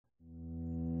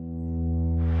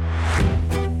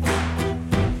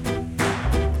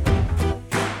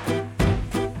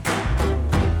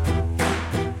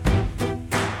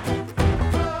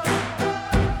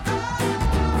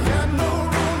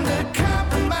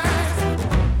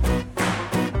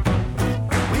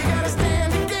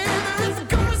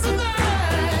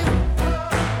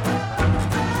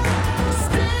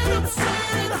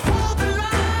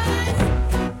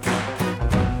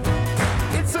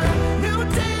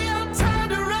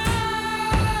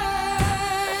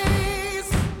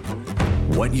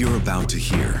What you're about to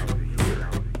hear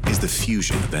is the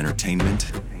fusion of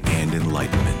entertainment and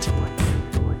enlightenment.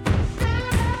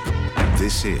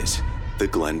 This is the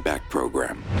Glenn Beck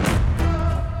Program.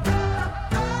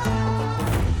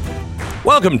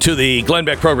 Welcome to the Glenn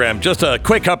Beck Program. Just a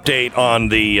quick update on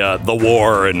the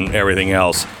war and everything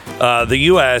else. The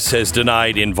U.S. has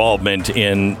denied involvement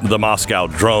in the Moscow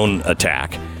drone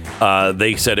attack.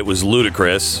 They said it was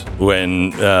ludicrous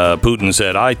when Putin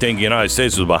said, I think the United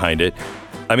States was behind it.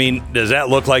 I mean, does that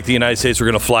look like the United States were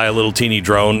going to fly a little teeny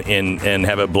drone and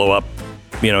have it blow up,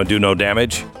 do no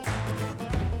damage?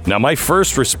 Now, my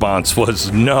first response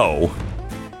was no.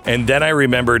 And then I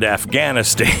remembered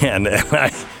Afghanistan.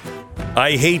 And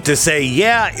I hate to say,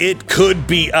 yeah, it could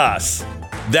be us.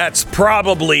 That's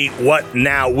probably what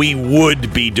now we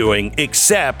would be doing,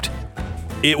 except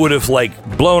it would have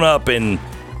blown up and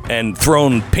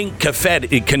thrown pink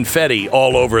confetti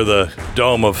all over the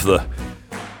dome of the...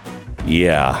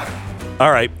 Yeah. All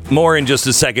right, more in just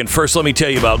a second. First, let me tell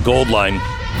you about Goldline.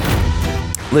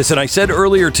 Listen, I said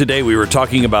earlier today we were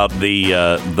talking about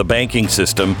the banking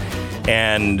system,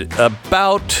 and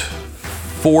about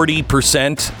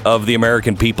 40% of the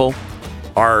American people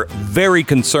are very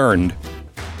concerned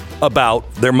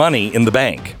about their money in the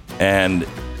bank. And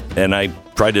I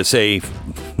tried to say, at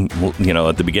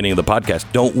the beginning of the podcast,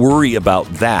 don't worry about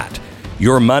that.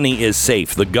 Your money is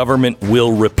safe. The government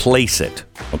will replace it,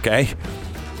 okay?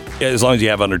 As long as you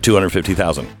have under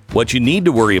 $250,000. What you need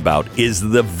to worry about is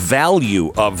the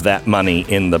value of that money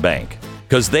in the bank,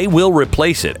 because they will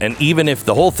replace it. And even if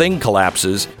the whole thing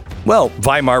collapses, well,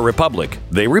 Weimar Republic,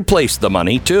 they replaced the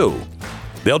money too.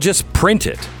 They'll just print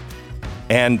it.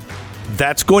 And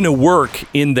that's going to work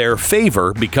in their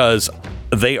favor because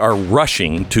they are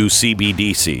rushing to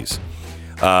CBDCs.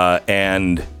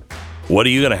 And what are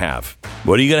you going to have?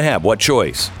 What are you going to have? What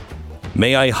choice?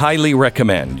 May I highly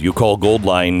recommend you call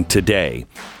Goldline today.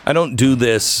 I don't do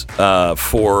this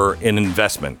for an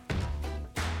investment.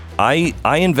 I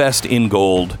invest in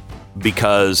gold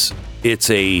because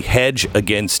it's a hedge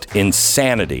against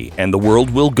insanity, and the world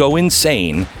will go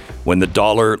insane when the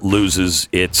dollar loses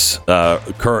its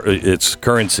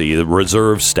currency, the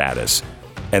reserve status,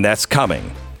 and that's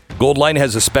coming. Goldline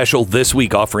has a special this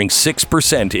week offering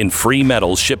 6% in free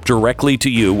metals shipped directly to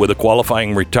you with a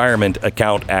qualifying retirement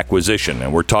account acquisition.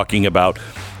 And we're talking about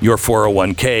your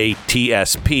 401k,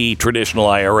 TSP, traditional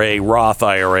IRA, Roth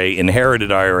IRA,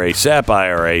 inherited IRA, SEP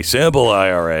IRA, simple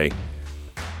IRA.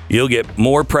 You'll get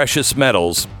more precious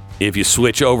metals if you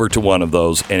switch over to one of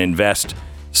those and invest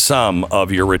some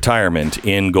of your retirement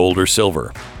in gold or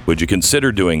silver. Would you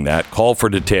consider doing that? Call for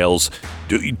details.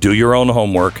 Do your own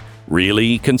homework.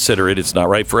 Really consider it. It's not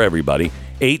right for everybody.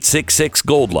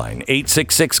 866-GOLDLINE.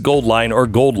 866-GOLDLINE or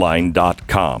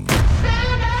goldline.com.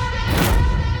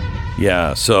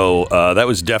 Yeah, so that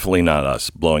was definitely not us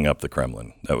blowing up the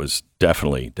Kremlin. That was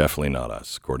definitely not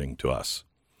us, according to us.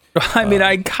 I mean,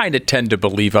 I kind of tend to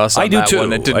believe us on that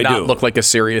one. It did not look like a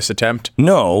serious attempt.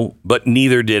 No, but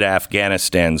neither did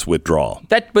Afghanistan's withdrawal.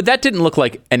 But that didn't look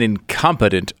like an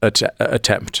incompetent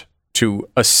attempt to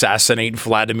assassinate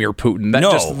Vladimir Putin. That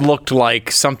just looked like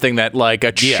something that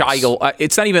a child...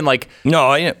 It's not even like... No,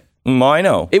 I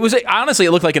know. It was honestly,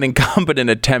 it looked like an incompetent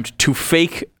attempt to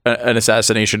fake an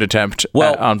assassination attempt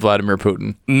on Vladimir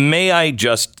Putin. May I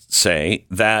just say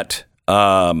that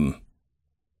the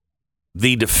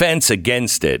defense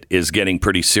against it is getting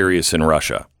pretty serious in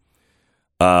Russia.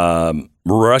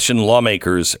 Russian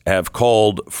lawmakers have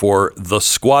called for the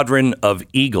Squadron of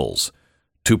Eagles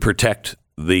to protect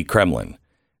the Kremlin.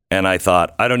 And I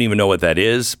thought, I don't even know what that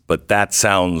is, but that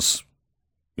sounds,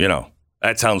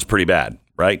 pretty bad,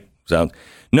 right?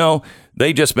 No,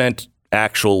 they just meant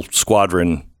actual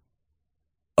squadron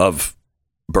of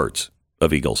birds,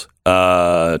 of eagles,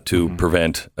 to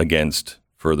prevent against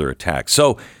further attacks.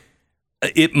 So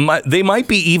they might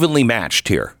be evenly matched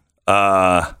here.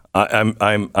 I'm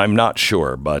not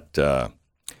sure, but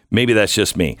maybe that's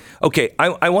just me. Okay,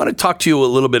 I want to talk to you a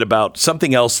little bit about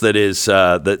something else that is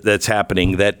that's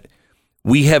happening that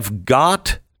we have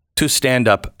got to stand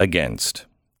up against.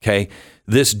 Okay,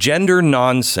 this gender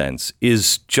nonsense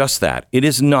is just that. It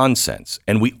is nonsense,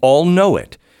 and we all know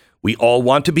it. We all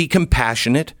want to be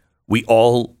compassionate. We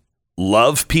all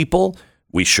love people.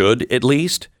 We should, at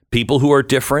least. People who are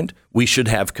different. We should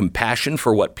have compassion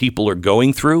for what people are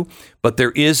going through. But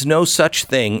there is no such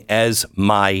thing as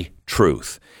my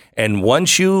truth. And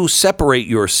once you separate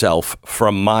yourself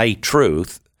from my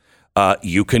truth,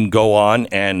 you can go on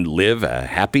and live a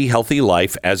happy, healthy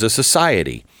life as a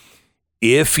society.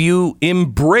 If you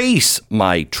embrace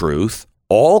my truth,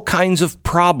 all kinds of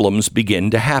problems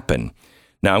begin to happen.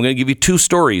 Now, I'm going to give you two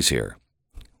stories here.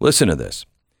 Listen to this.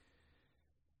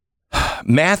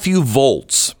 Matthew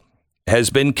Volz has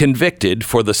been convicted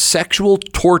for the sexual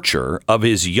torture of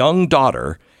his young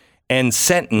daughter and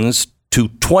sentenced to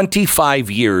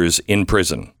 25 years in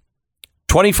prison.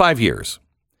 25 years.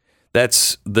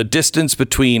 That's almost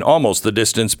the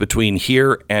distance between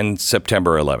here and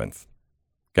September 11th.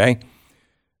 Okay?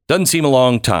 Doesn't seem a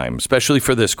long time, especially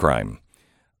for this crime.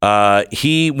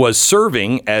 He was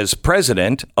serving as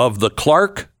president of the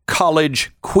Clark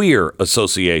College Queer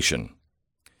Association.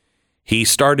 He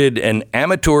started an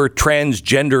amateur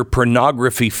transgender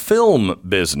pornography film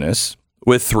business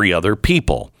with 3 other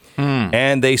people.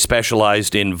 And they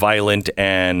specialized in violent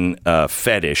and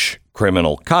fetish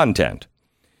criminal content.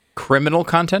 Criminal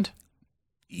content?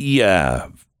 Yeah.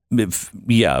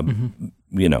 Yeah.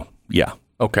 Yeah.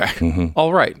 Okay. Mm-hmm.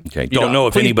 All right. Okay. Don't know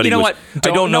if anybody was... What? I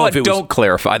don't know if it was... Don't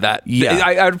clarify that. Yeah.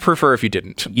 I would prefer if you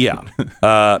didn't. Yeah.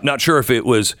 Not sure if it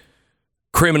was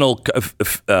criminal...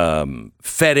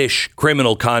 fetish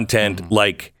criminal content,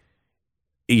 like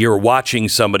you're watching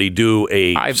somebody do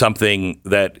something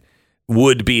that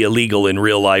would be illegal in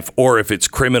real life, or if it's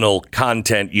criminal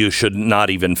content, you should not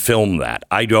even film that.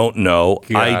 I don't know.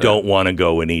 I don't want to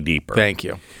go any deeper. Thank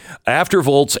you. After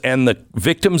Volz and the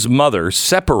victim's mother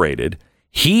separated,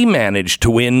 he managed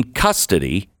to win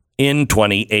custody in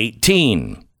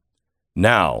 2018.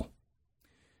 Now,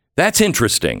 that's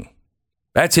interesting.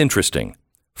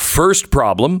 First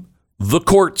problem, the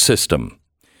court system.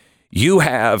 You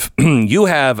have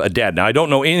a dad. Now, I don't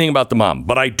know anything about the mom,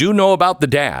 but I do know about the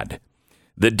dad.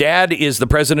 The dad is the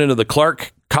president of the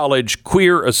Clark College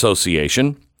Queer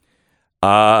Association,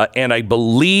 and I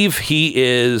believe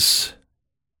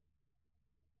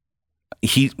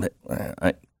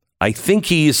I think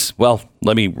he's, well,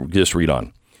 let me just read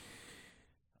on.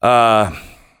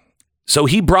 So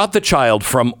he brought the child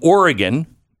from Oregon,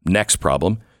 next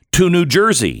problem, to New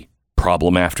Jersey,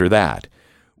 problem after that,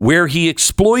 where he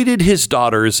exploited his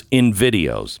daughters in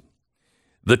videos.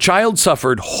 The child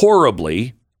suffered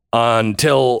horribly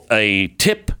until a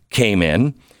tip came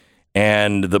in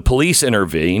and the police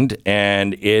intervened,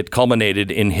 and it culminated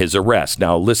in his arrest.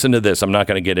 Now, listen to this. I'm not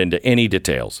going to get into any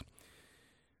details.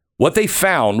 What they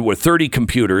found were 30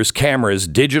 computers, cameras,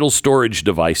 digital storage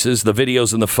devices. The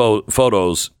videos and the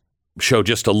photos show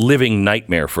just a living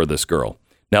nightmare for this girl.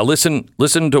 Now, listen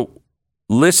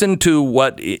to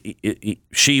what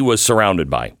she was surrounded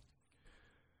by.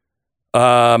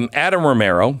 Adam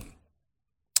Romero,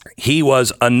 he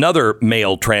was another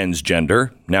male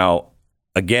transgender. Now,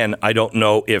 again, I don't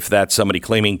know if that's somebody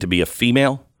claiming to be a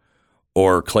female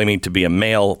or claiming to be a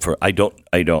male. I don't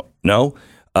know.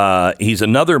 He's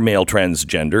another male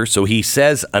transgender. So he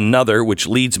says another, which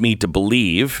leads me to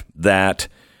believe that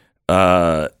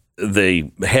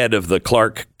the head of the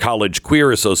Clark College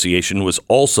Queer Association was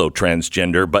also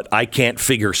transgender, but I can't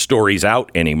figure stories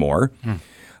out anymore.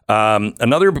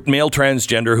 Another male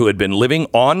transgender who had been living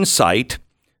on site,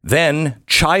 then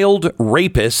child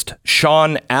rapist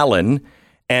Sean Allen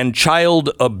and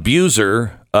child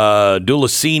abuser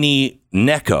Dulasini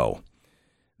Neko.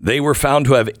 They were found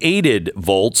to have aided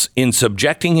Volz in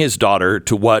subjecting his daughter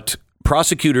to what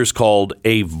prosecutors called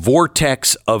a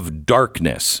vortex of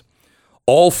darkness.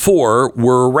 All 4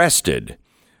 were arrested.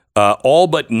 All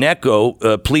but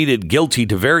Neko pleaded guilty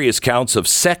to various counts of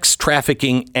sex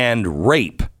trafficking and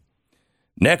rape.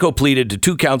 Neko pleaded to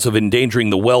 2 counts of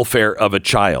endangering the welfare of a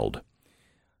child.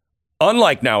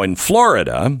 Unlike now in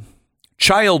Florida,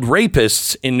 child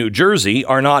rapists in New Jersey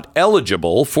are not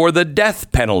eligible for the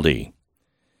death penalty.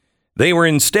 They were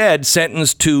instead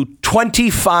sentenced to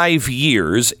 25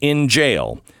 years in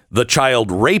jail. The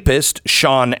child rapist,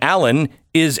 Sean Allen,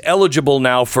 is eligible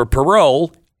now for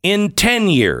parole in 10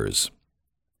 years.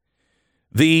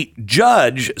 The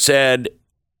judge said,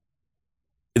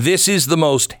 "This is the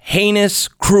most heinous,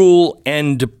 cruel,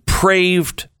 and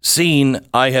depraved scene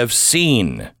I have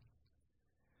seen."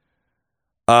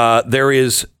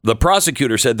 The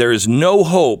prosecutor said there is no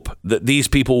hope that these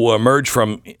people will emerge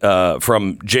from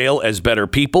jail as better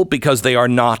people because they are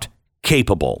not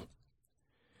capable.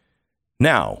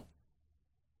 Now,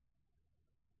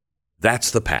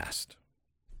 that's the past.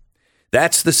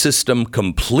 That's the system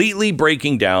completely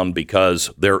breaking down because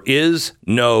there is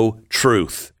no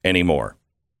truth anymore.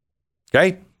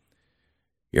 Okay?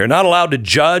 You're not allowed to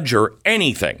judge or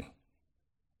anything.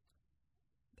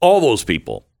 All those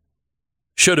people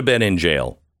should have been in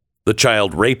jail. The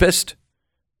child rapist,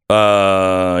 he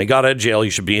got out of jail. He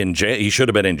should be in jail. He should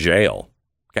have been in jail.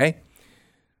 Okay?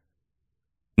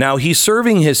 Now, he's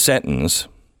serving his sentence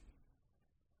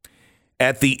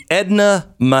at the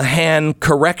Edna Mahan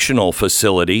Correctional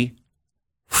Facility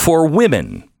for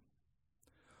women,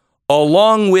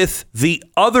 along with the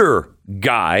other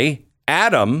guy,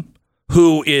 Adam,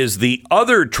 who is the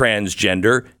other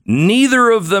transgender, neither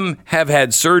of them have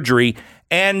had surgery,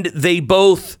 and they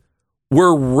both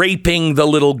were raping the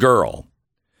little girl.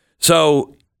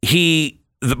 So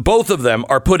both of them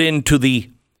are put into the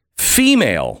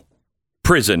female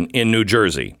prison in New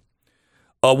Jersey.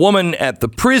 A woman at the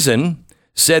prison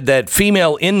said that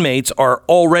female inmates are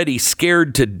already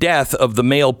scared to death of the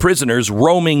male prisoners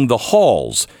roaming the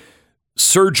halls.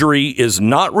 Surgery is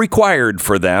not required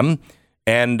for them,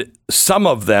 and some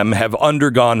of them have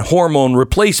undergone hormone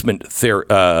replacement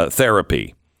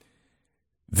therapy.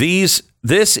 This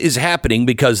is happening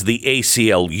because the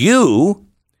ACLU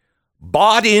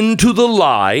bought into the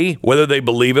lie, whether they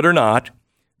believe it or not,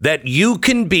 that you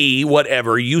can be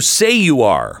whatever you say you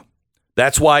are.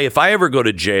 That's why if I ever go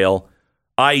to jail,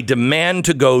 I demand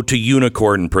to go to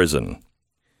unicorn prison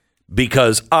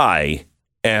because I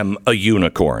am a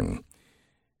unicorn.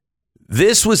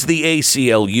 This was the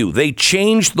ACLU. They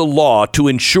changed the law to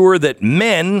ensure that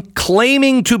men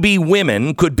claiming to be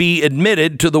women could be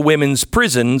admitted to the women's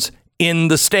prisons in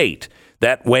the state.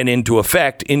 That went into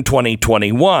effect in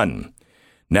 2021.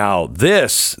 Now,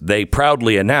 this, they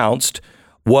proudly announced,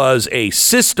 was a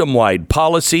system-wide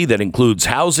policy that includes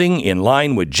housing in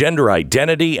line with gender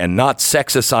identity and not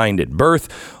sex assigned at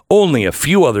birth. Only a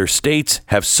few other states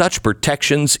have such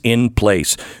protections in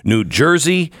place. New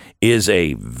Jersey is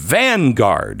a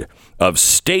vanguard of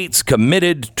states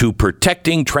committed to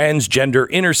protecting transgender,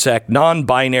 intersex,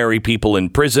 non-binary people in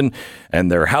prison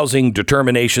and their housing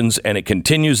determinations, and it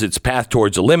continues its path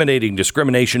towards eliminating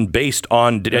discrimination based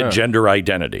on gender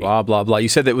identity. Blah, blah, blah. You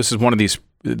said that this is one of these,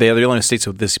 they are the only states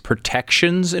with these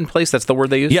protections in place? That's the word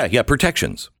they use? Yeah,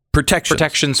 protections.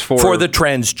 Protections for the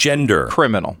transgender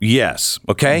criminal. Yes,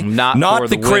 okay? Not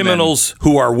the criminals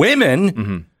who are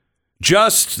women,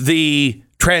 just the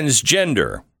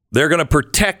transgender. They're going to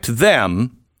protect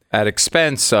them at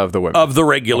expense of the women. Of the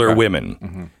regular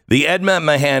women. The Edmond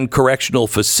Mahan Correctional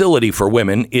Facility for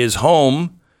Women is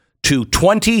home to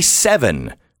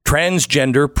 27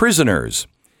 transgender prisoners,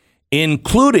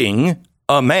 including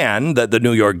a man that the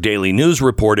New York Daily News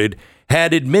reported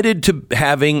had admitted to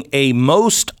having a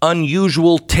most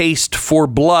unusual taste for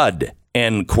blood,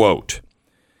 end quote.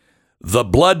 The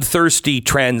bloodthirsty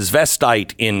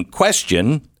transvestite in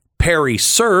question, Perry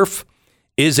Surf,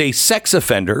 is a sex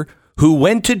offender who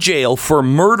went to jail for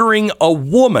murdering a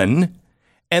woman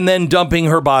and then dumping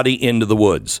her body into the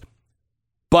woods.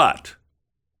 But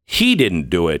he didn't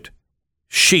do it.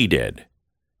 She did.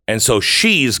 And so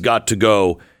she's got to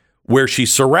go where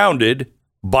she's surrounded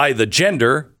by the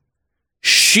gender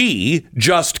she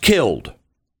just killed.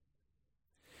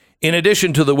 In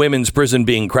addition to the women's prison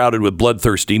being crowded with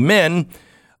bloodthirsty men,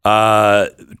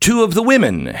 two of the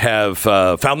women have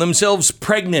found themselves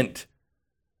pregnant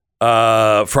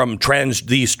from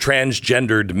these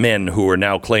transgendered men who are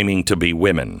now claiming to be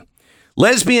women.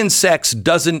 Lesbian sex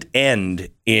doesn't end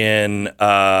in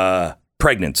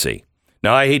pregnancy.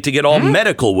 Now, I hate to get all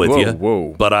medical with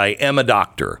you, but I am a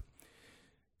doctor.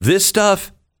 This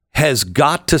stuff has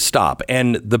got to stop.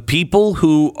 And the people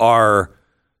who are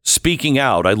speaking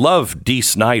out, I love Dee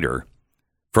Snider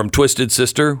from Twisted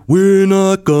Sister. We're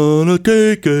not gonna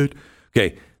take it.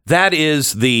 Okay, that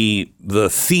is the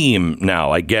theme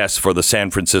now, I guess, for the San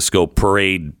Francisco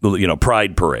parade,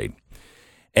 Pride Parade.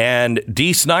 And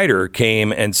Dee Snider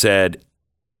came and said,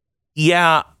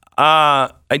 yeah, I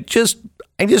just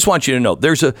want you to know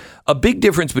there's a big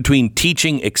difference between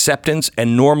teaching acceptance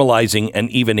and normalizing and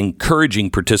even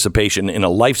encouraging participation in a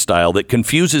lifestyle that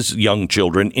confuses young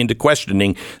children into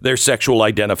questioning their sexual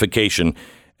identification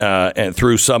and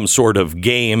through some sort of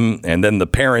game. And then the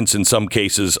parents, in some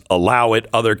cases, allow it.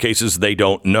 Other cases, they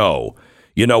don't know.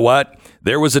 You know what?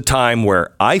 There was a time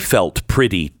where I felt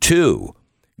pretty, too.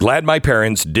 Glad my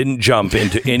parents didn't jump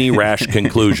into any rash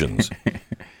conclusions.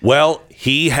 Well,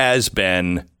 he has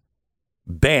been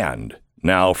banned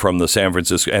now from the San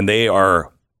Francisco, and they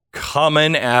are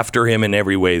coming after him in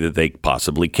every way that they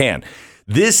possibly can.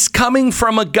 This coming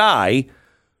from a guy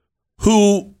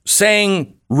who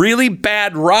sang really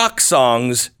bad rock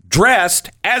songs dressed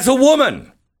as a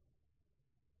woman.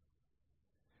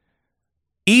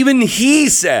 Even he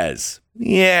says,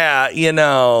 yeah,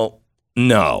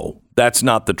 no, that's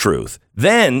not the truth.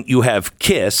 Then you have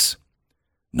Kiss,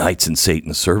 Knights in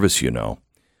Satan's Service,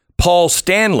 Paul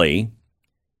Stanley.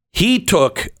 He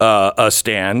took a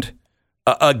stand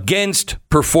against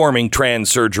performing trans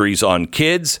surgeries on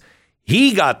kids.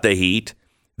 He got the heat.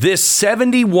 This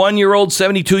 71-year-old,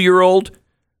 72-year-old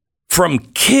from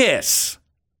Kiss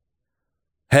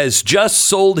has just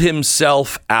sold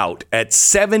himself out. At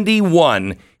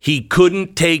 71, he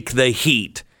couldn't take the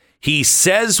heat. He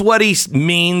says what he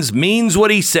means what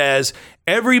he says.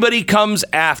 Everybody comes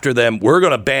after them. We're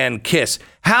going to ban Kiss.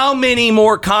 How many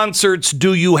more concerts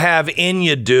do you have in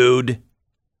you, dude?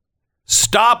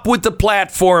 Stop with the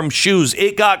platform shoes.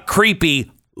 It got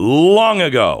creepy long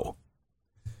ago.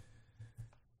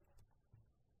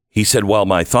 He said, while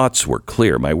my thoughts were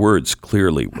clear, my words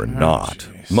clearly were not.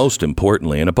 Most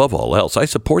importantly, and above all else, I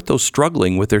support those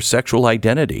struggling with their sexual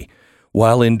identity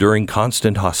while enduring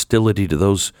constant hostility to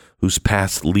those whose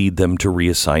paths lead them to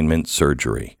reassignment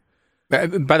surgery. By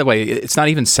the way, it's not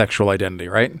even sexual identity,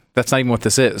 right? That's not even what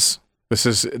this is.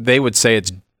 They would say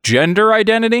it's gender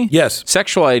identity. Yes.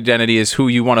 Sexual identity is who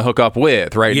you want to hook up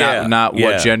with, right? Yeah. Not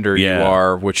what gender you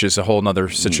are, which is a whole nother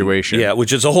situation. Yeah,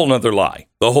 which is a whole nother lie.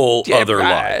 The whole other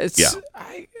lie.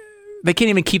 They can't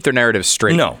even keep their narrative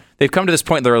straight. No. They've come to this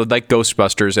point, they're like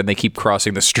Ghostbusters, and they keep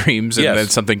crossing the streams, and then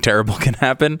something terrible can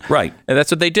happen. Right. And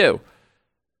that's what they do.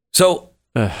 So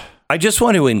I just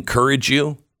want to encourage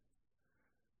you.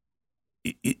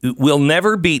 We'll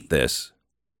never beat this,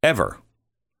 ever,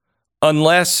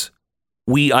 unless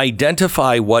we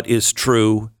identify what is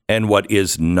true and what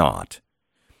is not.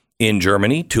 In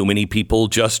Germany, too many people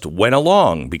just went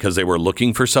along because they were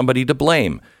looking for somebody to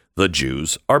blame. The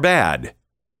Jews are bad.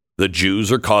 The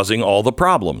Jews are causing all the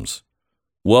problems.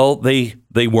 Well, they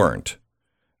weren't,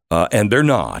 and they're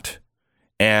not.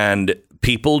 And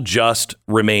people just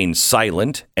remained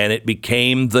silent, and it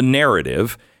became the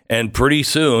narrative. And pretty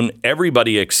soon,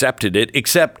 everybody accepted it,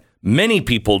 except many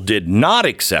people did not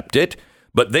accept it.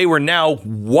 But they were now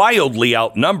wildly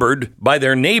outnumbered by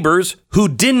their neighbors who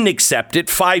didn't accept it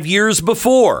 5 years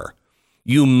before.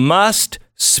 You must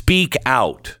speak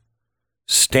out.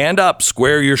 Stand up,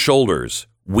 square your shoulders.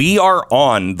 We are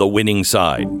on the winning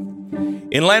side.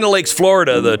 In Land O'Lakes,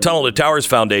 Florida, the Tunnel to Towers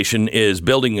Foundation is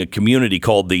building a community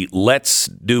called the Let's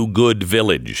Do Good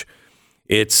Village.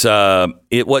 It's about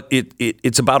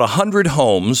 100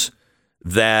 homes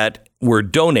that were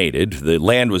donated. The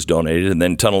land was donated, and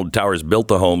then Tunnel to Towers built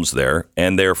the homes there,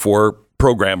 and therefore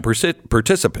program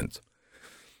participants.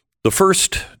 The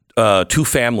first two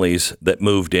families that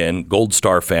moved in, Gold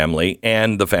Star family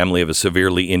and the family of a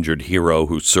severely injured hero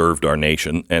who served our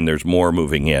nation, and there's more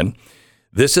moving in.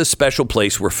 This is a special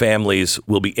place where families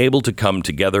will be able to come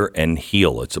together and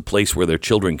heal. It's a place where their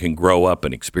children can grow up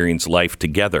and experience life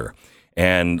together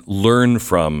and learn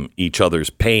from each other's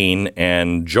pain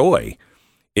and joy.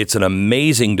 It's an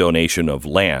amazing donation of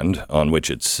land on which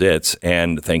it sits,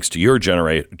 and thanks to your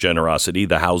generosity,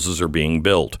 the houses are being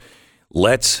built.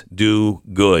 Let's do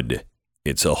good.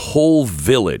 It's a whole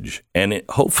village, and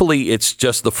hopefully it's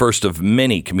just the first of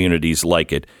many communities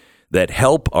like it that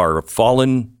help our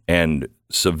fallen and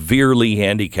severely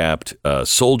handicapped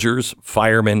soldiers,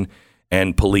 firemen,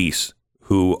 and police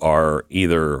who are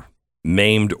either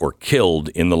maimed or killed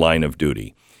in the line of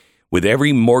duty. With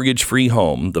every mortgage-free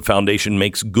home, the foundation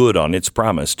makes good on its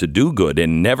promise to do good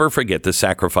and never forget the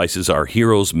sacrifices our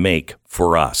heroes make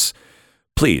for us.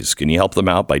 Please, can you help them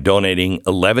out by donating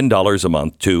 $11 a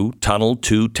month to Tunnel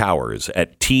to Towers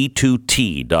at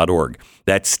T2T.org.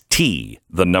 That's T,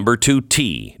 the number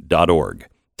 2T.org.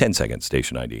 10-second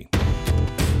station ID.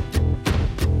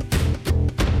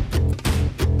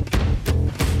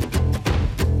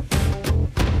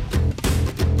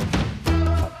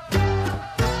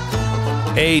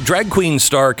 A drag queen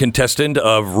star contestant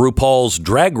of RuPaul's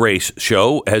Drag Race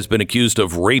show has been accused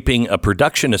of raping a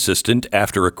production assistant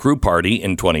after a crew party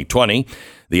in 2020.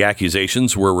 The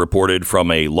accusations were reported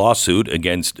from a lawsuit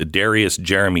against Darius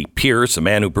Jeremy Pierce, a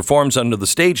man who performs under the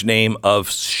stage name of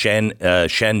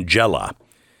Shangela.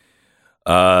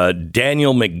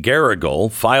 Daniel McGarrigle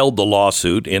filed the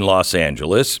lawsuit in Los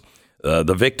Angeles.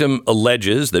 The victim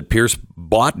alleges that Pierce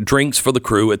bought drinks for the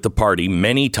crew at the party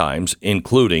many times,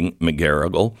 including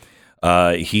McGarrigle.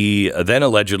 He then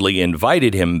allegedly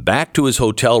invited him back to his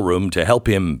hotel room to help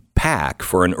him pack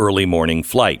for an early morning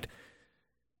flight.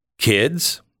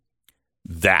 Kids,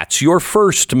 that's your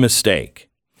first mistake.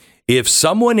 If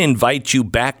someone invites you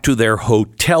back to their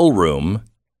hotel room,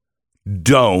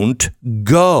 don't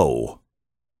go.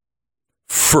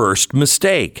 First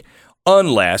mistake.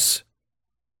 Unless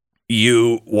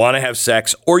you want to have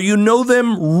sex or you know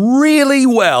them really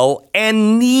well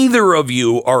and neither of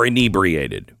you are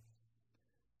inebriated.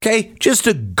 Okay, just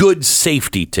a good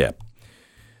safety tip.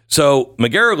 So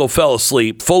McGarrigle fell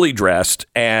asleep, fully dressed,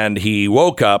 and he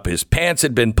woke up. His pants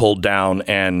had been pulled down,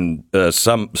 and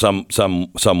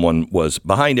someone was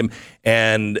behind him,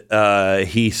 and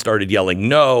he started yelling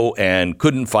no and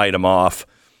couldn't fight him off,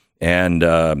 and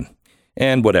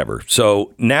whatever.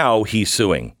 So now he's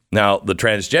suing. Now, the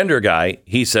transgender guy,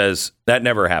 he says that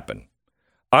never happened.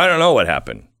 I don't know what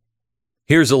happened.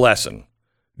 Here's a lesson.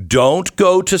 Don't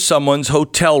go to someone's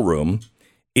hotel room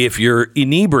if you're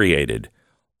inebriated.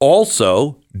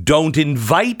 Also, don't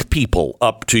invite people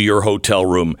up to your hotel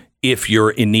room if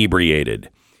you're inebriated.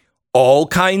 All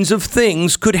kinds of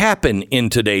things could happen in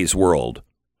today's world.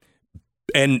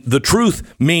 And the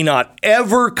truth may not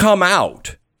ever come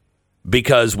out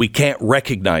because we can't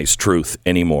recognize truth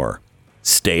anymore.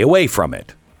 Stay away from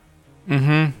it.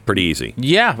 Mm-hmm. Pretty easy.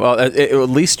 Yeah, well, it at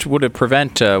least would have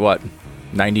prevent,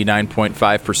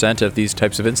 99.5% of these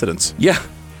types of incidents. Yeah.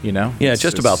 You know? Yeah,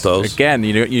 just about those. Again,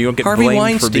 you don't get Harvey blamed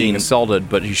Weinstein. for being assaulted,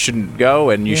 but you shouldn't go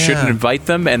and you shouldn't invite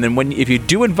them. And then if you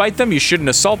do invite them, you shouldn't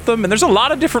assault them. And there's a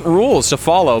lot of different rules to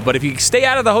follow. But if you stay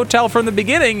out of the hotel from the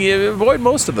beginning, you avoid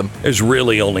most of them. There's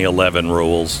really only 11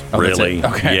 rules, really.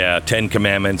 Okay. Yeah, 10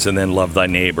 commandments, and then love thy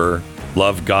neighbor.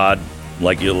 Love God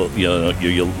like you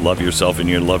love yourself, and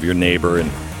you love your neighbor,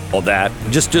 and all that.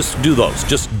 Just do those.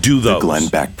 Just do those. The Glenn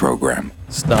Beck Program.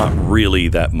 It's not really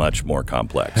that much more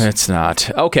complex. It's not.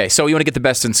 Okay, so you want to get the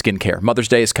best in skincare. Mother's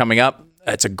Day is coming up.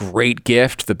 It's a great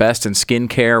gift. The best in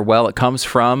skincare. Well, it comes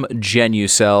from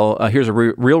Genucel. Here's a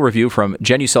real review from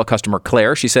Genucel customer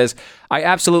Claire. She says, I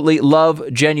absolutely love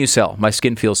Genucel. My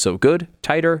skin feels so good,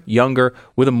 tighter, younger,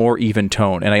 with a more even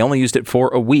tone. And I only used it for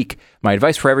a week. My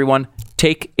advice for everyone,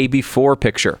 take a before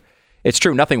picture. It's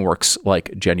true, nothing works like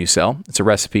Genucel. It's a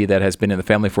recipe that has been in the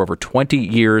family for over 20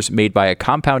 years, made by a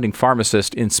compounding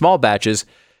pharmacist in small batches.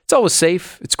 It's always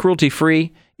safe, it's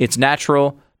cruelty-free, it's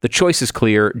natural. The choice is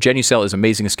clear. Genucel is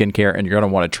amazing skincare, and you're going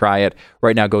to want to try it.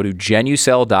 Right now, go to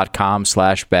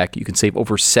genucel.com/Beck. You can save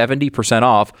over 70%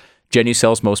 off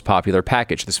Genucel's most popular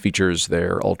package. This features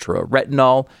their Ultra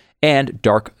Retinol and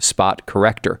Dark Spot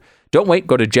Corrector. Don't wait.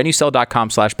 Go to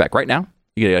genucel.com/Beck right now.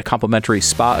 You get a complimentary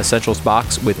Spa Essentials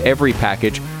box with every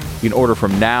package. You can order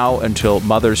from now until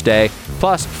Mother's Day,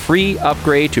 plus free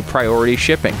upgrade to priority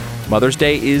shipping. Mother's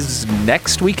Day is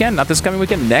next weekend, not this coming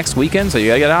weekend, next weekend, so you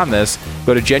gotta get on this.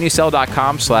 Go to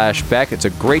genucel.com/Beck. It's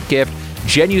a great gift.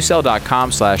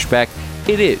 genucel.com/Beck.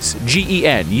 It is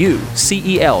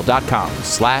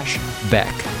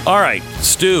genucel.com/Beck. All right,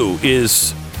 Stu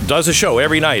does a show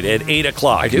every night at 8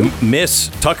 o'clock. I do. Miss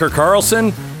Tucker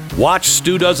Carlson? Watch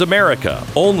Stu Does America,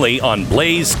 only on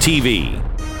Blaze TV.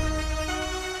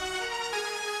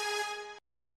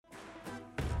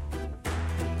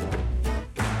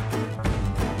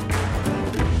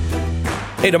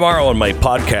 Hey, tomorrow on my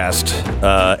podcast,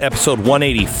 episode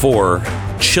 184,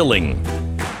 Chilling,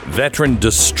 Veteran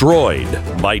Destroyed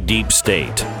by Deep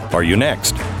State. Are you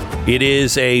next? It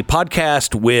is a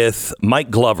podcast with Mike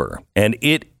Glover, and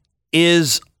it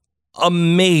is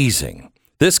amazing.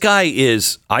 This guy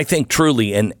is, I think,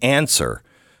 truly an answer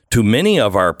to many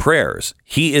of our prayers.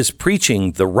 He is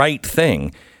preaching the right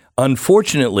thing.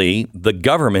 Unfortunately, the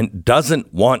government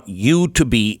doesn't want you to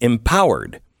be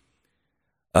empowered.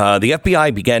 The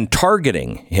FBI began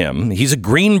targeting him. He's a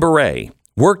Green Beret,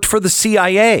 worked for the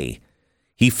CIA.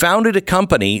 He founded a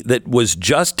company that was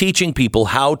just teaching people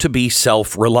how to be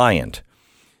self-reliant.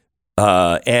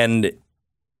 And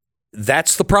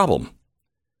that's the problem.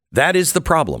 That is the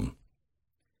problem.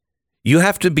 You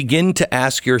have to begin to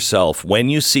ask yourself when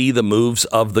you see the moves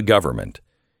of the government.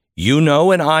 You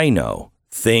know, and I know,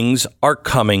 things are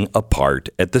coming apart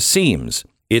at the seams.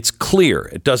 It's clear.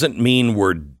 It doesn't mean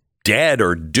we're dead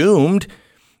or doomed.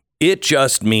 It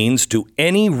just means to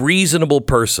any reasonable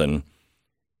person,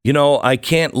 you know, I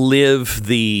can't live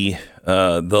the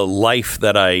life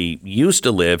that I used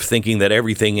to live thinking that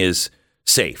everything is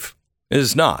safe. It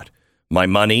is not. My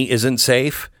money isn't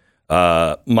safe.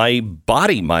 My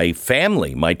body, my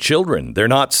family, my children, they're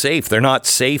not safe. They're not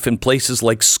safe in places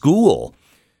like school.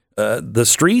 The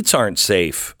streets aren't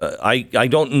safe. I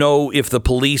don't know if the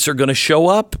police are going to show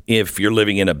up if you're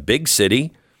living in a big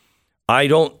city. I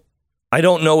don't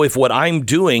know if what I'm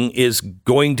doing is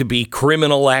going to be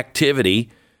criminal activity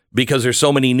because there's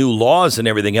so many new laws and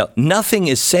everything else. Nothing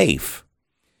is safe.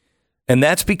 And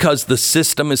that's because the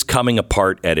system is coming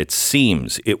apart at its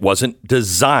seams. It wasn't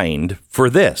designed for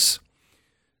this.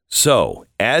 So,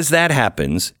 as that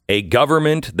happens, a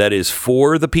government that is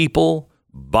for the people,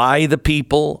 by the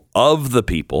people, of the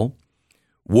people,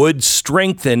 would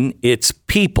strengthen its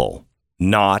people,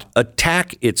 not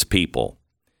attack its people.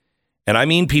 And I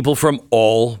mean people from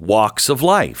all walks of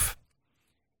life.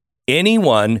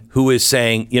 Anyone who is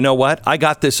saying, you know what, I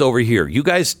got this over here. You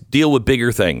guys deal with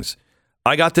bigger things.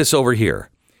 I got this over here.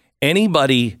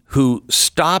 Anybody who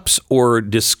stops or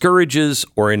discourages,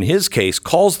 or in his case,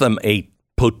 calls them a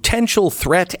potential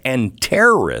threat and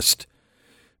terrorist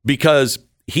because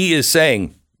he is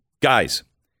saying, guys,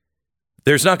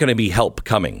 there's not going to be help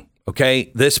coming.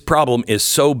 OK, this problem is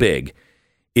so big.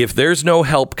 If there's no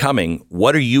help coming,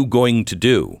 what are you going to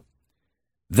do?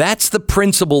 That's the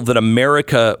principle that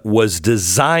America was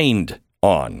designed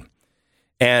on.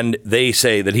 And they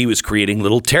say that he was creating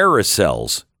little terrorist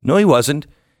cells. No, he wasn't.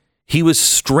 He was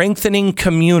strengthening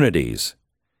communities.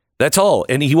 That's all.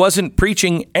 And he wasn't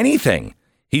preaching anything.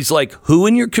 He's like, who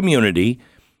in your community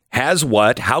has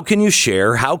what? How can you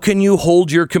share? How can you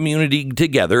hold your community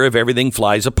together if everything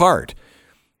flies apart?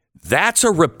 That's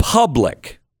a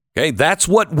republic. Okay, that's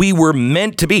what we were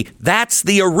meant to be. That's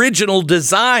the original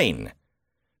design.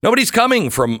 Nobody's coming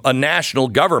from a national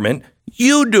government.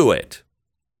 You do it.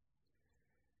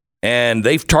 And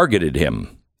they've targeted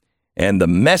him. And the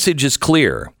message is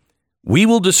clear. We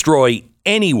will destroy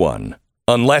anyone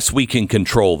unless we can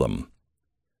control them.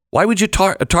 Why would you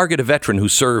target a veteran who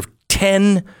served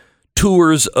 10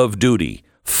 tours of duty,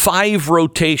 5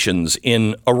 rotations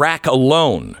in Iraq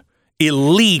alone,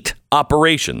 elite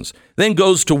operations, then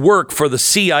goes to work for the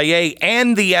CIA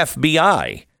and the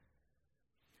FBI?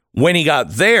 When he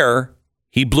got there,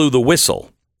 he blew the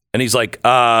whistle. And he's like,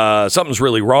 something's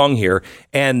really wrong here.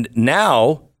 And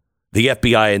now the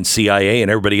FBI and CIA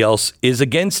and everybody else is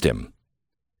against him.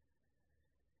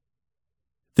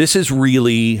 This is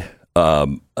really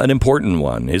an important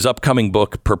one. His upcoming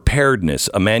book, Preparedness,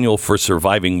 A Manual for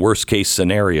Surviving Worst Case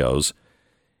Scenarios,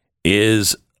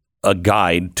 is a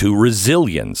guide to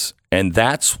resilience. And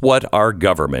that's what our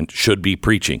government should be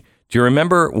preaching. Do you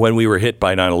remember when we were hit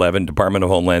by 9/11, Department of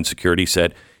Homeland Security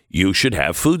said, you should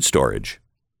have food storage.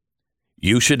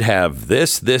 You should have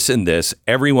this, this, and this.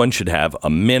 Everyone should have a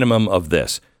minimum of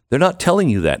this. They're not telling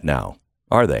you that now,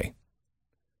 are they?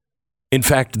 In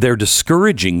fact, they're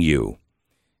discouraging you.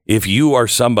 If you are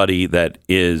somebody that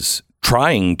is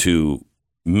trying to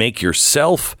make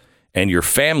yourself and your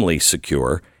family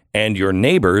secure and your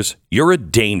neighbors, you're a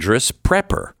dangerous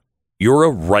prepper. You're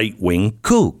a right-wing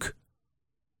kook.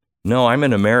 No, I'm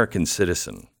an American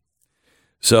citizen.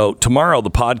 So tomorrow,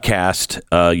 the podcast,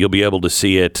 you'll be able to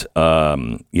see it,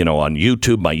 on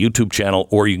YouTube, my YouTube channel,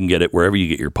 or you can get it wherever you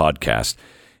get your podcast.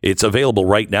 It's available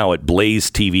right now at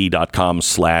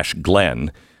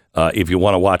blazetv.com/Glenn. If you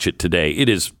want to watch it today, it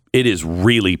is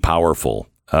really powerful.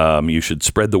 You should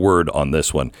spread the word on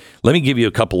this one. Let me give you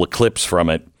a couple of clips from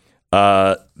it.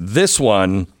 This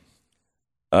one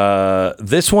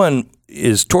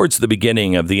is towards the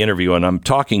beginning of the interview, and I'm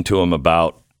talking to him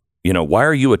about, why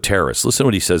are you a terrorist? Listen to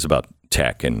what he says about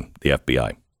tech and the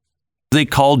FBI. They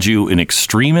called you an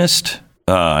extremist.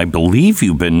 I believe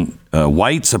you've been a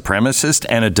white supremacist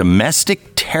and a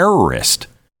domestic terrorist.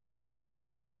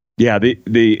 Yeah,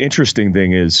 the interesting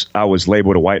thing is I was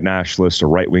labeled a white nationalist, a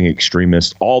right-wing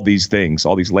extremist, all these things,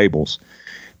 all these labels.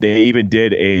 They even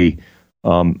did a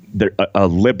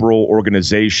liberal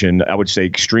organization, I would say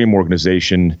extreme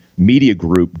organization, media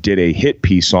group did a hit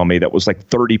piece on me that was like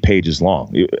 30 pages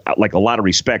long. Like, a lot of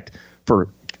respect for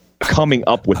coming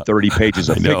up with 30 pages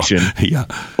of fiction. Yeah.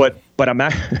 But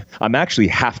I'm actually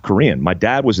half Korean. My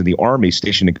dad was in the army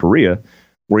stationed in Korea,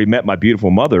 where he met my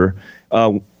beautiful mother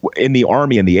in the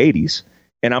army in the 80s.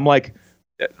 And I'm like,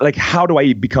 how do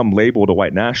I become labeled a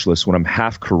white nationalist when I'm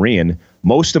half Korean?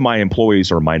 Most of my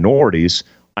employees are minorities.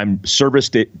 I'm service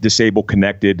disabled,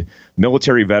 connected,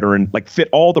 military veteran, fit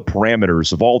all the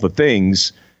parameters of all the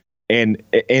things and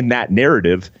in that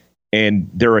narrative, and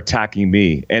they're attacking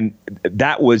me. And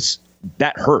that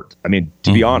hurt. I mean,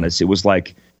 to be honest, it was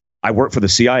like, I worked for the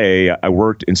CIA. I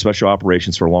worked in special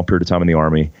operations for a long period of time in the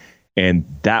Army. And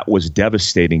that was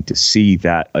devastating to see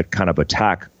that a kind of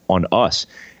attack on us.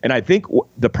 And I think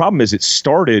the problem is it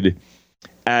started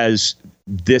as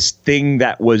this thing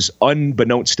that was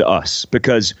unbeknownst to us,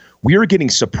 because we were getting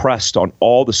suppressed on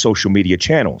all the social media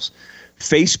channels.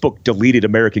 Facebook deleted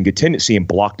American Contingency and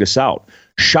blocked us out.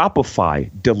 Shopify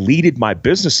deleted my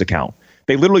business account.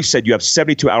 They literally said you have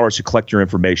 72 hours to collect your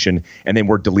information, and then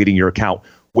we're deleting your account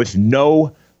with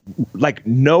no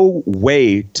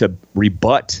way to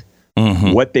rebut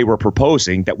what they were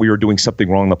proposing, that we were doing something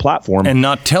wrong on the platform. And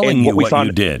not telling you what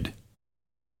you did.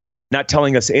 Not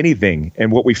telling us anything.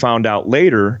 And what we found out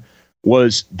later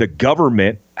was the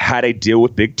government had a deal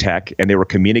with big tech, and they were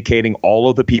communicating all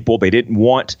of the people they didn't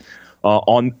want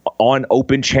on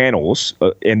open channels,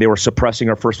 and they were suppressing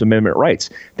our First Amendment rights.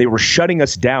 They were shutting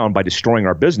us down by destroying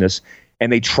our business,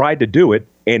 and they tried to do it.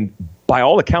 And by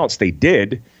all accounts, they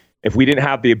did. If we didn't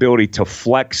have the ability to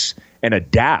flex and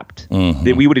adapt,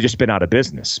 then we would have just been out of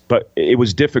business. But it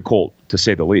was difficult, to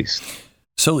say the least.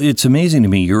 So it's amazing to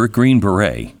me. You're a Green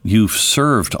Beret. You've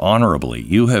served honorably.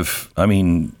 You've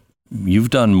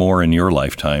done more in your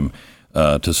lifetime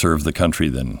to serve the country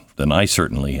than I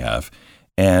certainly have.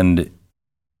 And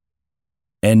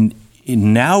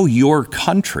now your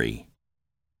country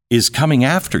is coming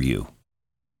after you.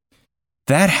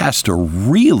 That has to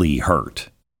really hurt.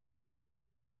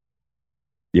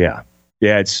 Yeah.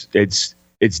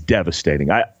 It's devastating.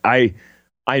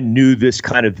 I knew this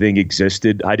kind of thing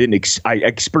existed. I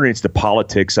experienced the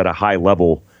politics at a high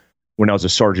level when I was a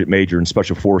sergeant major in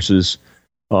Special Forces.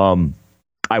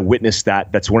 I witnessed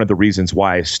that. That's one of the reasons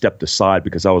why I stepped aside,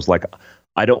 because I was like,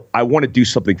 I want to do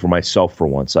something for myself for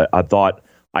once. I thought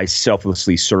I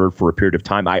selflessly served for a period of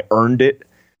time. I earned it.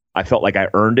 I felt like I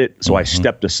earned it. So I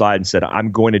stepped aside and said, I'm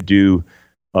going to do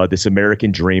this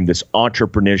American dream, this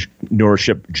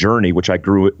entrepreneurship journey, which I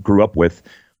grew up with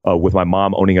my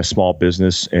mom owning a small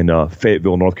business in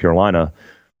Fayetteville, North Carolina.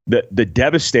 The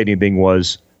devastating thing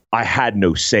was I had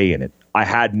no say in it. I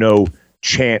had no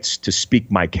chance to speak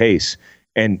my case.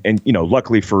 And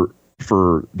luckily for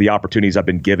the opportunities I've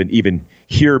been given, even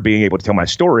here being able to tell my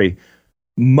story,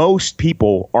 most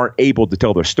people aren't able to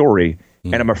tell their story.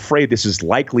 And I'm afraid this is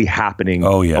likely happening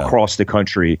across the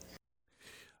country.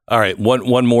 All right,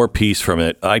 one more piece from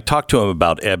it. I talked to him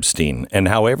about Epstein and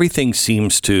how everything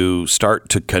seems to start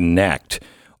to connect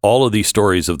all of these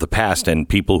stories of the past and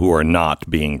people who are not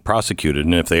being prosecuted.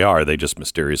 And if they are, they just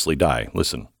mysteriously die.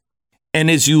 Listen. And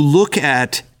as you look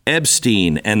at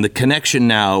Epstein and the connection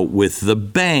now with the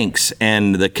banks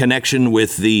and the connection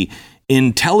with the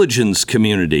intelligence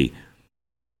community,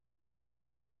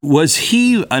 was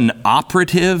he an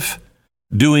operative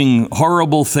doing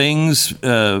horrible things,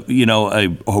 a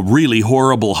really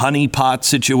horrible honeypot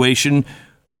situation?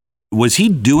 Was he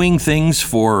doing things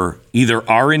for either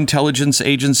our intelligence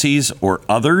agencies or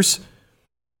others?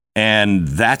 And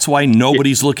that's why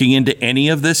nobody's looking into any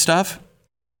of this stuff?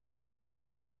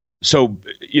 So,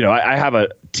 I have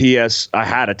I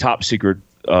had a top secret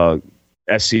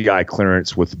SCI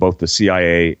clearance with both the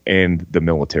CIA and the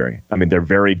military. I mean, they're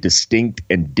very distinct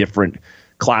and different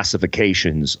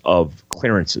classifications of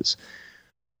clearances.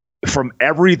 From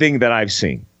everything that I've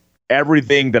seen,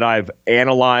 everything that I've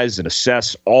analyzed and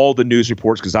assessed, all the news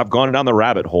reports, because I've gone down the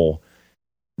rabbit hole,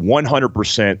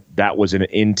 100% that was an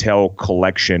intel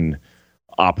collection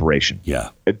operation. Yeah.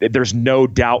 There's no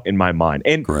doubt in my mind.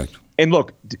 And correct. And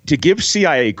look, to give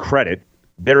CIA credit,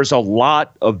 there's a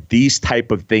lot of these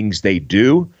type of things they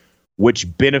do, which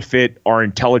benefit our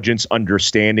intelligence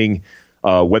understanding,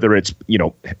 whether it's,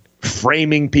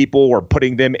 framing people or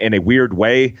putting them in a weird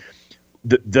way.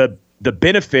 The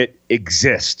benefit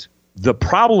exists. The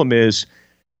problem is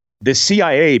the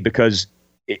CIA, because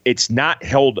it's not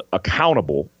held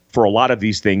accountable for a lot of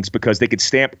these things, because they could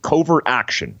stamp covert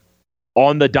action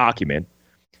on the document.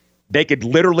 They could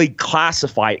literally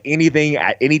classify anything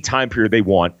at any time period they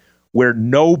want, where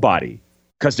nobody,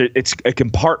 because it's a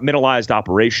compartmentalized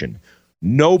operation,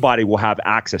 nobody will have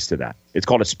access to that. It's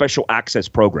called a special access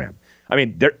program. I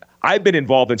mean, I've been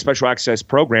involved in special access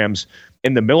programs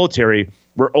in the military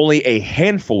where only a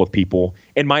handful of people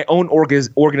in my own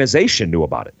organization knew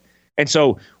about it. And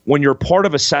so when you're part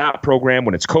of a SAP program,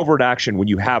 when it's covert action, when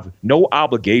you have no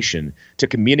obligation to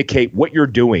communicate what you're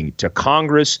doing to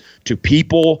Congress, to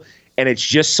people, and it's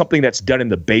just something that's done in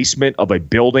the basement of a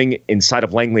building inside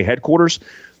of Langley headquarters,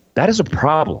 that is a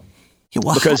problem. Yeah,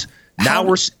 well, because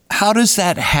how does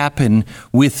that happen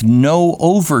with no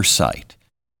oversight?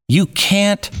 You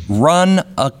can't run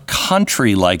a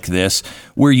country like this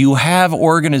where you have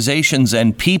organizations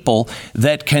and people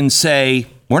that can say,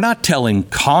 we're not telling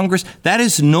Congress. That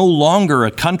is no longer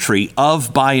a country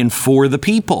of, by, and for the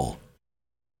people.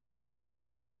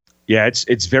 Yeah,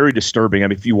 it's very disturbing. I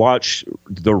mean, if you watch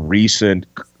the recent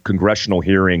congressional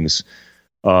hearings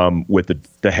with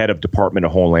the head of Department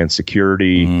of Homeland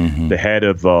Security, the head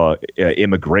of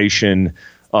immigration,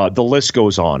 the list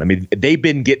goes on. I mean, they've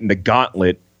been getting the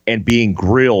gauntlet and being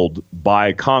grilled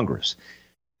by Congress.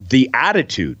 The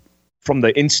attitude from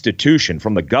the institution,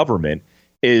 from the government,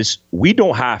 is we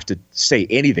don't have to say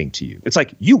anything to you. It's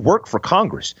like, you work for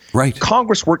Congress. Right.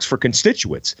 Congress works for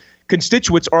constituents.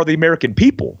 Constituents are the American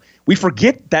people. We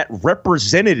forget that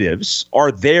representatives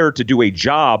are there to do a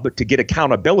job, to get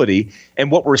accountability.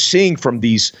 And what we're seeing from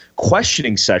these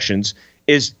questioning sessions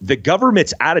is the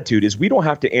government's attitude is we don't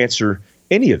have to answer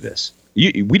any of this.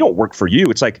 We don't work for you.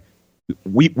 It's like,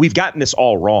 we've gotten this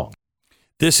all wrong.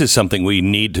 This is something we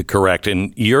need to correct,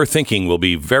 and your thinking will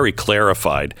be very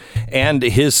clarified. And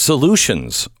his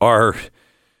solutions are,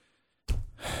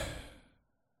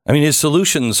 his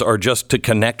solutions are just to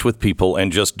connect with people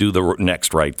and just do the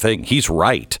next right thing. He's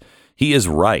right. He is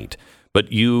right.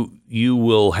 But you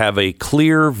will have a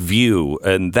clear view,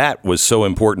 and that was so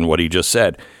important what he just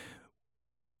said.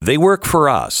 They work for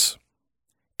us,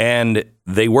 and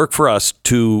they work for us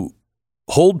to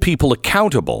hold people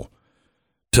accountable,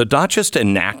 to not just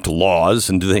enact laws,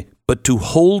 but to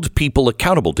hold people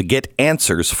accountable, to get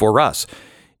answers for us.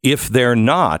 If they're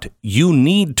not, you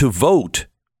need to vote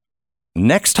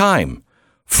next time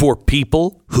for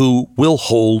people who will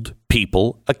hold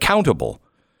people accountable,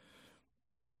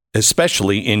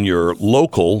 especially in your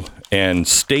local and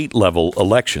state level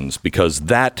elections, because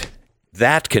that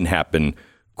can happen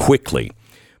quickly.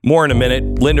 More in a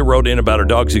minute. Linda wrote in about her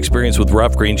dog's experience with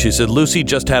rough greens. She said, Lucy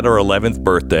just had her 11th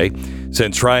birthday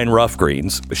since trying rough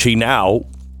greens. She now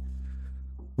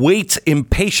waits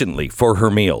impatiently for her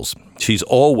meals. She's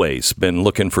always been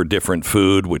looking for different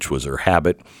food, which was her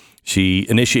habit. She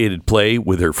initiated play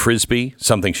with her Frisbee,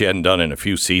 something she hadn't done in a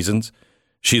few seasons.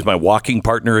 She's my walking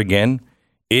partner again.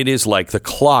 It is like the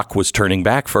clock was turning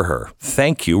back for her.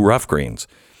 Thank you, rough greens.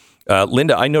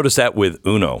 Linda, I noticed that with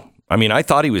Uno. I mean, I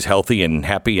thought he was healthy and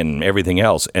happy and everything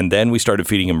else. And then we started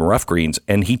feeding him rough greens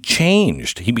and he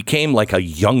changed. He became like a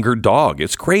younger dog.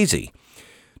 It's crazy.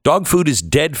 Dog food is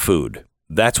dead food.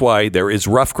 That's why there is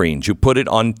rough greens. You put it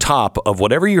on top of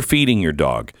whatever you're feeding your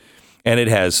dog. And it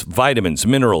has vitamins,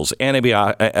 minerals,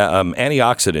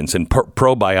 antioxidants, and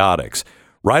probiotics.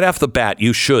 Right off the bat,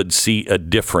 you should see a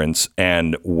difference,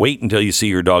 and wait until you see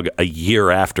your dog a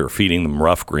year after feeding them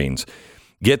rough greens.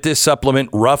 Get this supplement,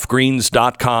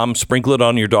 roughgreens.com. Sprinkle it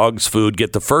on your dog's food.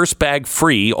 Get the first bag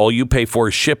free. All you pay for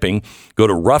is shipping. Go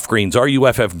to roughgreens,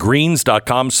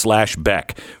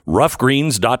 ruffgreens.com/Beck.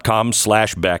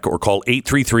 Roughgreens.com/Beck, or call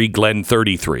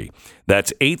 833-GLEN-33.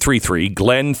 That's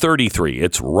 833-GLEN-33.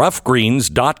 It's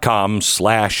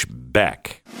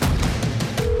roughgreens.com/Beck.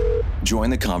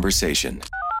 Join the conversation.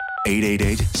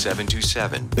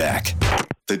 888-727-BECK.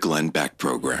 The Glenn Beck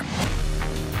Program.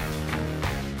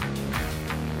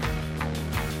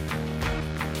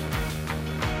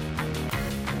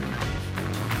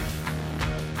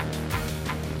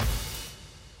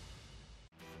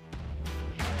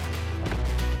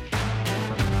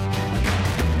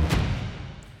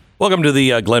 Welcome to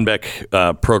the Glenn Beck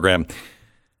program.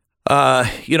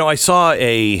 I saw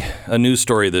a news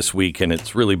story this week, and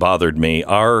it's really bothered me.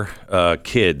 Our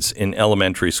kids in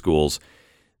elementary schools,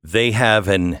 they have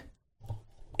an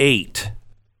 8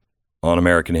 on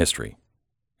American history.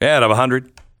 Out of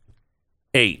 100,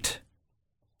 8.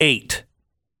 8.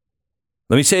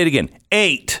 Let me say it again.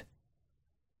 8.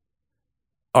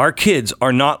 Our kids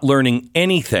are not learning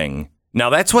anything. Now,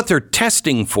 that's what they're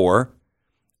testing for.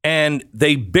 And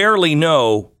they barely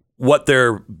know what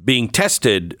they're being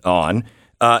tested on.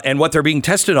 And what they're being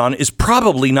tested on is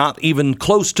probably not even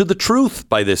close to the truth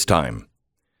by this time.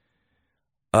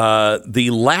 The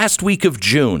last week of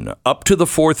June, up to the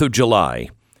 4th of July,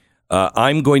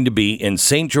 I'm going to be in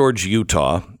St. George,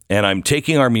 Utah, and I'm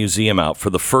taking our museum out for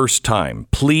the first time.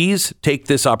 Please take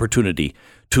this opportunity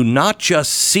to not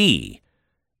just see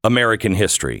American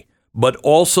history, but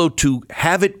also to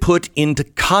have it put into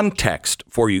context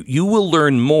for you. You will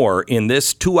learn more in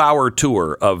this 2-hour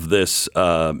tour of this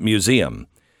museum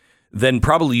than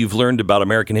probably you've learned about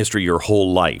American history your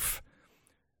whole life.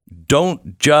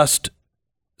 Don't just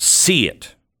see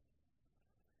it.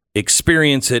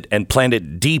 Experience it and plant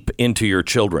it deep into your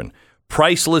children.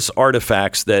 Priceless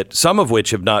artifacts that some of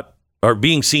which are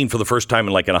being seen for the first time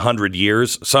in like 100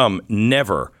 years. Some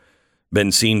never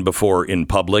been seen before in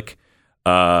public.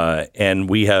 And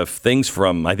we have things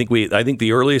from, I think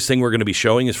the earliest thing we're going to be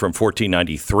showing is from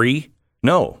 1493.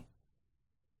 No,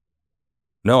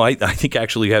 I think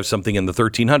actually you have something in the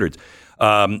 1300s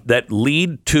that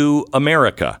lead to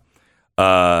America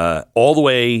all the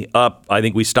way up. I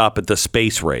think we stop at the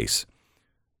space race.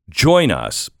 Join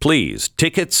us, please.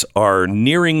 Tickets are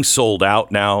nearing sold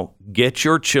out now. Get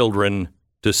your children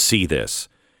to see this.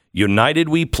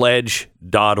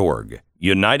 UnitedWePledge.org.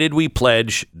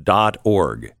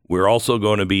 UnitedWePledge.org. We're also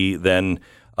going to be then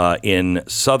in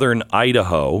southern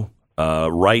Idaho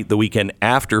right the weekend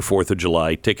after 4th of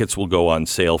July. Tickets will go on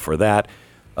sale for that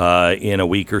in a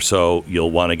week or so.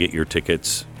 You'll want to get your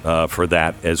tickets for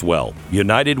that as well.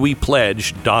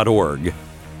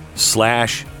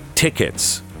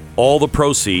 UnitedWePledge.org/tickets. All the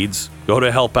proceeds go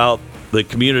to help out the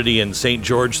community in St.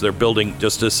 George. They're building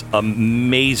just this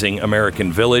amazing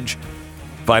American village.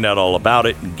 Find out all about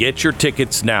it. Get your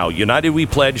tickets now.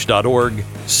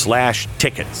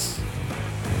 UnitedWePledge.org/tickets.